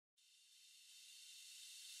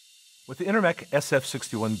With the Intermec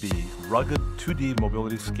SF61B rugged 2D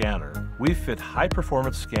mobility scanner, we fit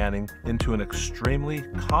high-performance scanning into an extremely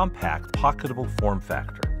compact, pocketable form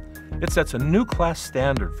factor. It sets a new class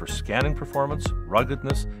standard for scanning performance,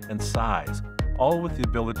 ruggedness, and size, all with the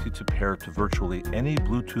ability to pair to virtually any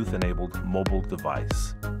Bluetooth-enabled mobile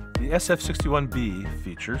device. The SF61B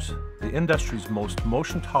features the industry's most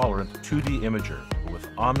motion-tolerant 2D imager with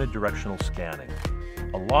omnidirectional scanning,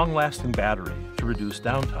 a long-lasting battery to reduce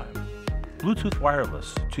downtime, Bluetooth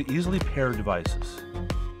wireless to easily pair devices,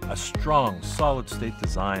 a strong solid-state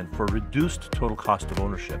design for reduced total cost of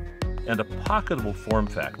ownership, and a pocketable form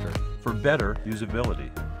factor for better usability.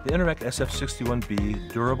 The Intermec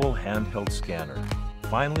SF61B durable handheld scanner.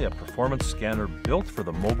 Finally, a performance scanner built for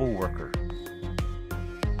the mobile worker.